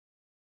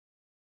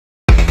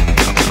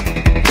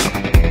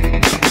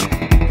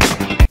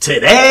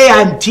Today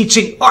I'm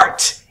teaching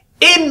art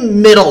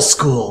in middle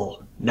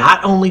school.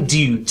 Not only do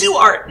you do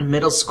art in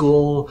middle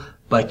school,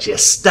 but you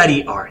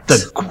study art.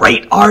 The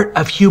great art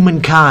of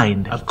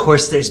humankind. Of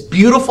course, there's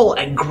beautiful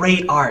and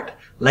great art,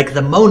 like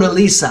the Mona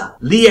Lisa,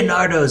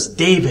 Leonardo's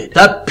David,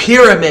 the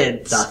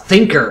pyramids, the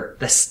Thinker,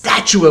 the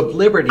Statue of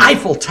Liberty,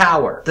 Eiffel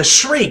Tower, the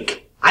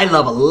Shriek. I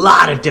love a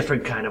lot of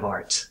different kind of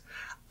art.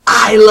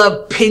 I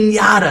love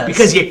pinatas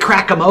because you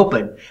crack them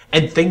open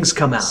and things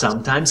come out.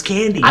 Sometimes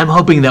candy. I'm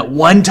hoping that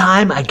one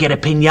time I get a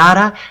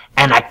pinata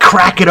and I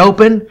crack it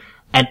open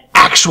and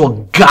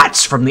actual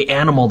guts from the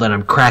animal that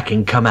I'm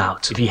cracking come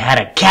out. If you had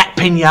a cat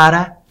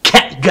pinata,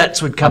 cat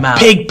guts would come out.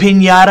 Pig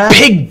pinata,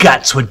 pig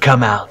guts would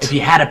come out. If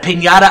you had a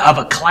pinata of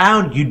a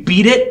clown, you'd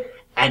beat it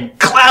and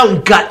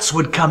clown guts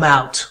would come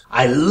out.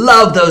 I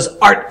love those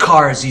art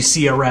cars you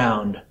see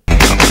around.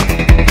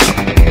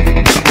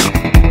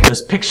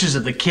 Those pictures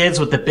of the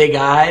kids with the big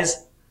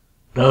eyes,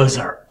 those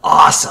are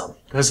awesome.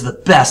 Those are the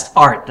best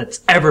art that's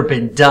ever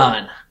been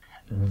done.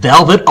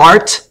 Velvet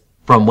art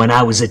from when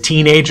I was a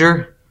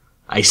teenager,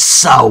 I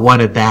so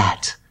wanted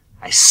that.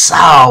 I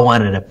so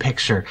wanted a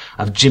picture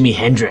of Jimi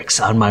Hendrix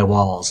on my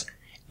walls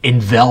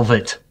in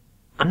velvet.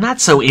 I'm not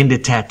so into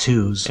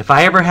tattoos. If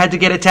I ever had to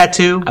get a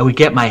tattoo, I would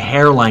get my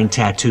hairline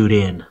tattooed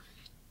in.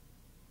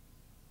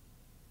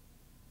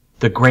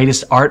 The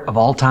greatest art of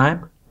all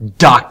time?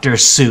 Dr.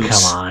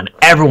 Seuss. Come on,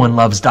 everyone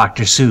loves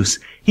Dr. Seuss.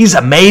 He's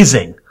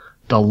amazing.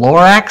 The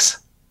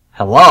Lorax?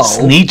 Hello?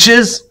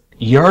 Sneetches?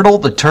 Yertle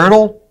the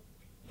turtle?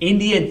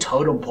 Indian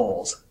totem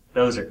poles.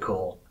 Those are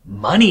cool.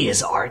 Money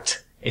is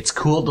art. It's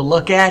cool to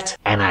look at,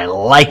 and I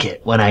like it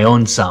when I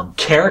own some.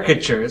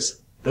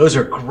 Caricatures. Those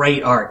are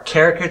great art.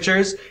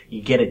 Caricatures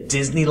you get at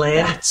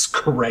Disneyland. That's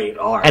great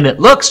art. And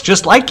it looks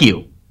just like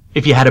you,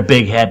 if you had a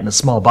big head and a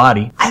small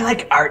body. I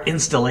like art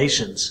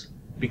installations,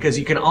 because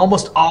you can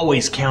almost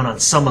always count on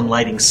someone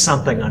lighting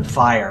something on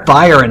fire.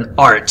 Fire and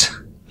art.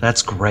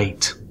 That's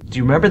great. Do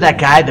you remember that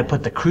guy that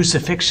put the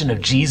crucifixion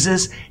of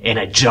Jesus in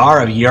a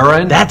jar of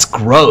urine? That's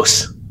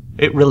gross.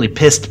 It really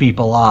pissed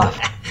people off.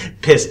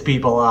 Pissed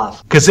people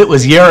off. 'Cause it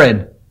was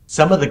urine.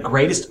 Some of the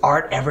greatest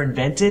art ever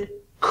invented?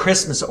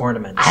 Christmas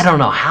ornaments. I don't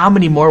know how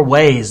many more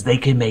ways they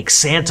can make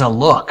Santa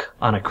look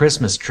on a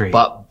Christmas tree.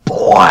 But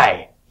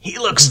boy, he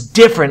looks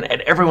different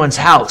at everyone's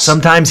house.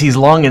 Sometimes he's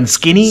long and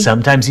skinny.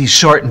 Sometimes he's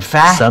short and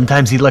fat.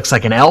 Sometimes he looks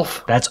like an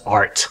elf. That's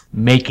art.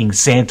 Making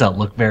Santa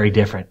look very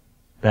different.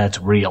 That's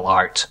real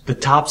art. The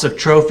tops of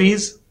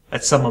trophies?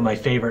 That's some of my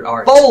favorite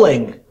art.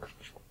 Bowling!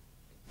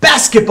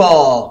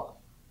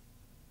 Basketball!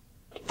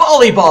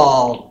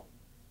 Volleyball!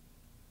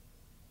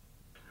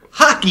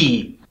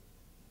 Hockey!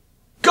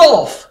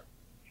 Golf!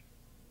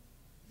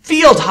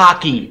 Field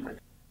hockey!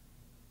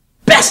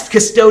 Best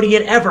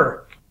custodian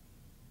ever!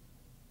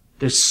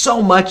 There's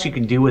so much you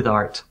can do with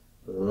art.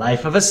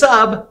 Life of a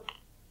sub.